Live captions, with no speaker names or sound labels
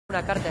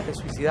Una carta de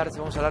suicidarse,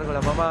 vamos a hablar con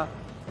la mamá.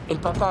 El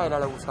papá era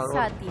el abusador.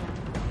 Satia.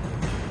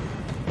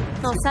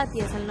 No,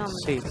 Satia es el nombre.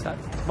 Sí,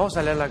 Satia. Vamos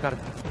a leer la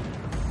carta.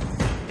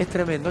 Es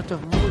tremendo, esto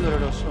es muy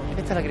doloroso.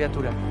 Esta es la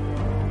criatura.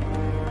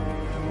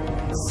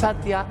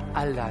 Satia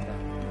Aldana.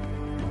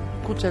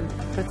 Escuchen,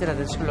 presten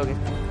atención lo que...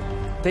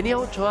 Tenía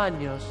 8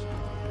 años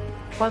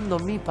cuando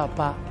mi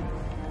papá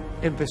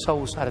empezó a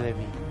abusar de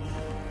mí.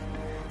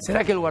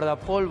 ¿Será que el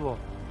guardapolvo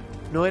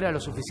no era lo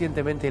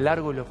suficientemente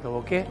largo y lo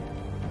provoqué?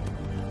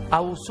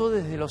 Abusó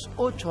desde los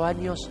 8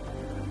 años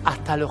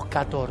hasta los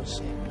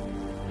 14.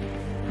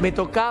 Me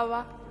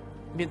tocaba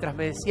mientras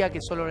me decía que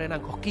solo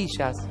eran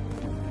cosquillas.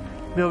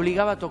 Me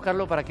obligaba a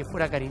tocarlo para que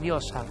fuera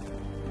cariñosa.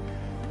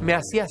 Me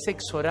hacía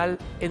sexo oral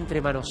entre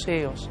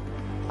manoseos,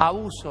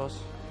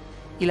 abusos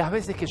y las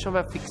veces que yo me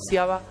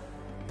asfixiaba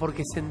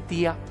porque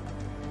sentía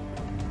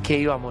que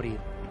iba a morir.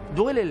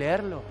 ¿Duele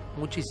leerlo?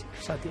 Muchísimo,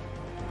 Satia.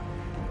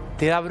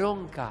 ¿Te da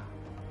bronca,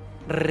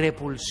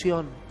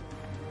 repulsión,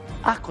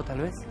 asco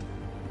tal vez?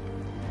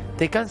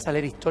 ¿Te cansa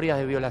leer historias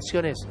de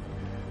violaciones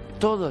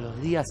todos los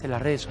días en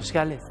las redes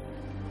sociales?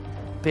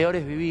 Peor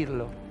es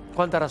vivirlo.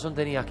 ¿Cuánta razón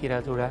tenías,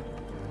 criatura?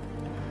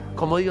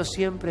 Como digo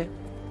siempre,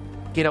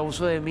 quien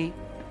abusó de mí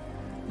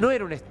no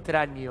era un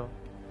extraño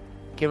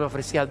que me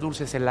ofrecía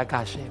dulces en la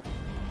calle.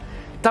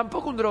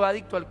 Tampoco un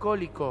drogadicto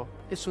alcohólico.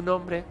 Es un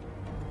hombre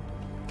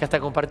que hasta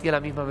compartía la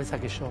misma mesa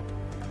que yo.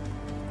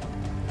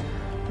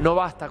 No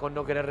basta con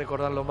no querer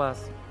recordarlo más,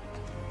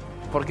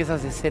 porque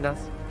esas escenas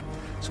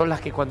son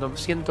las que cuando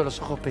siento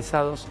los ojos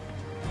pesados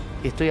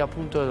y estoy a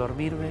punto de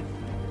dormirme,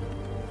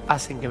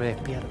 hacen que me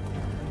despierte.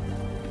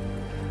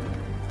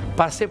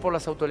 Pasé por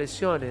las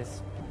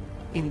autolesiones,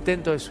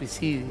 intentos de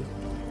suicidio,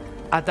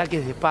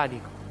 ataques de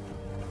pánico.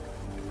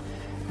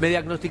 Me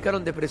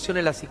diagnosticaron depresión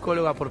en la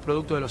psicóloga por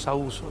producto de los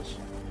abusos.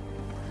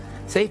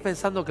 ¿Seguís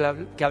pensando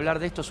que hablar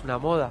de esto es una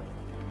moda?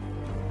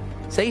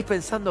 ¿Seguís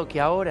pensando que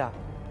ahora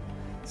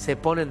se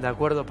ponen de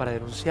acuerdo para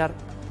denunciar?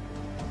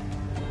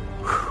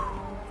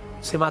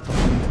 Se mató.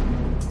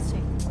 Sí.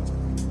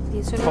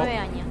 19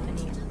 años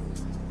tenía.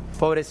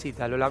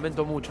 Pobrecita, lo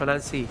lamento mucho,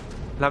 Nancy.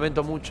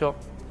 Lamento mucho.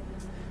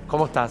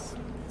 ¿Cómo estás?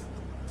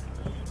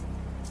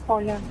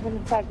 Hola,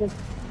 buenas tardes.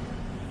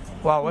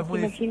 Wow, es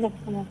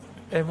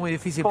muy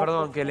difícil,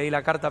 perdón, que leí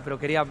la carta, pero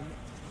quería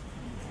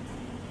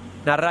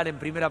narrar en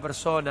primera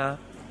persona,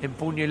 en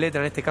puño y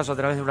letra, en este caso a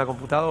través de una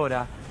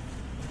computadora,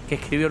 que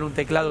escribió en un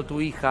teclado tu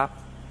hija,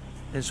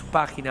 en su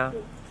página.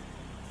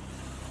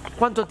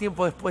 ¿Cuánto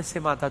tiempo después se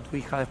mata tu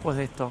hija, después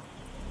de esto?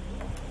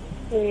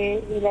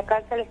 La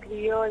carta la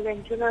escribió el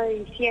 21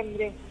 de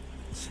diciembre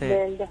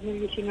del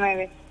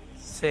 2019.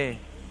 Sí.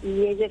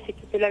 Y ella se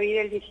quitó la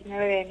vida el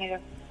 19 de enero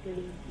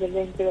del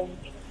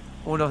 2020.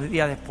 Unos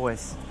días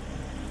después.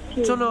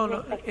 Sí, Yo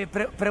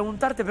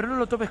preguntarte, pero no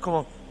lo tomes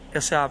como...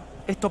 O sea,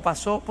 esto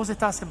pasó... ¿Vos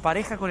estabas en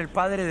pareja con el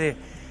padre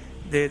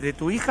de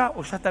tu hija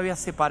o ya te habías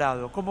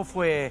separado? ¿Cómo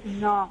fue?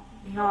 No,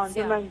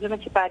 yo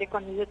me separé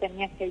cuando yo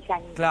tenía 6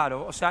 años.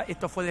 Claro, o sea,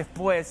 esto fue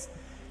después,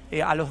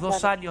 a los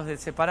 2 años de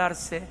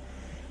separarse,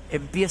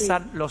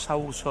 empiezan los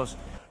abusos.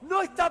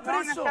 ¡No está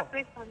preso! No está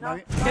preso, no.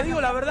 Te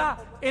digo la verdad,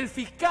 el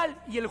fiscal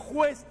y el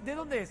juez, ¿de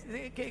dónde es?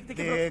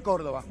 De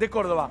Córdoba. De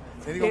Córdoba.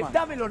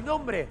 Dame los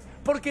nombres,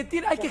 porque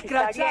hay que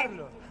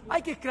escracharlo.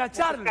 Hay que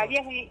escracharlo. La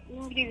fiscalía es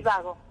Ingrid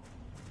Vago.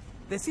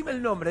 Decime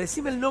el nombre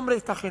de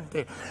esta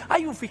gente.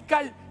 Hay un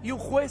fiscal y un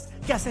juez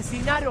que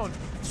asesinaron,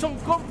 son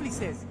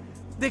cómplices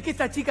de que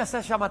esta chica se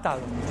haya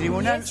matado.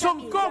 Tribunal.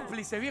 Son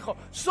cómplices, viejo,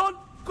 son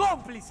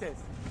cómplices.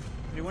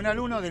 Tribunal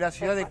 1 de la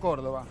ciudad de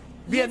Córdoba.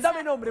 Bien,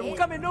 dame nombre,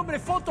 buscame nombre,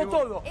 foto,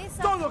 todo.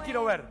 Todo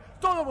quiero ver,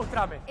 todo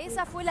mostrame.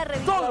 Esa fue la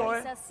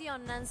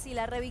revictimización, Nancy,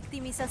 la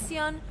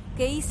revictimización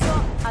que hizo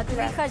a tu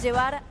hija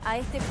llevar a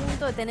este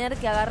punto de tener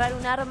que agarrar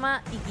un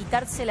arma y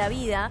quitarse la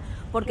vida,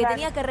 porque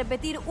tenía que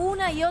repetir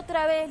una y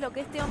otra vez lo que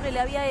este hombre le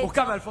había hecho.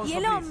 Buscame, Alfonso, y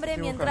el hombre,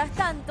 mientras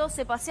tanto,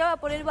 se paseaba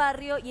por el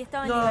barrio y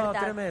estaba en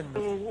libertad. Tremendo.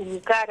 En mi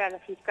cara a la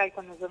fiscal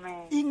cuando yo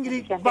me...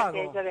 Ingrid presenté Vago.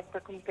 ante ella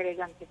después como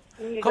querellante.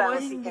 ¿Cómo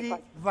es? Ingrid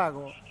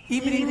Vago.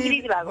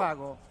 Ingrid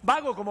Vago.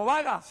 ¿Vago como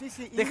vaga? Sí,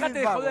 sí, Dejate Ingrid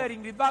de Vago. joder,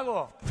 Ingrid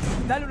Vago.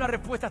 Dale una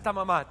respuesta a esta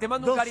mamá. Te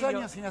mando un 2 cariño.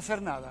 años sin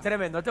hacer nada.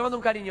 Tremendo. Te mando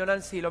un cariño,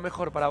 Nancy. Lo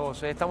mejor para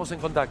vos. Estamos en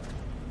contacto.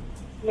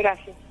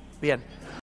 Gracias. Bien.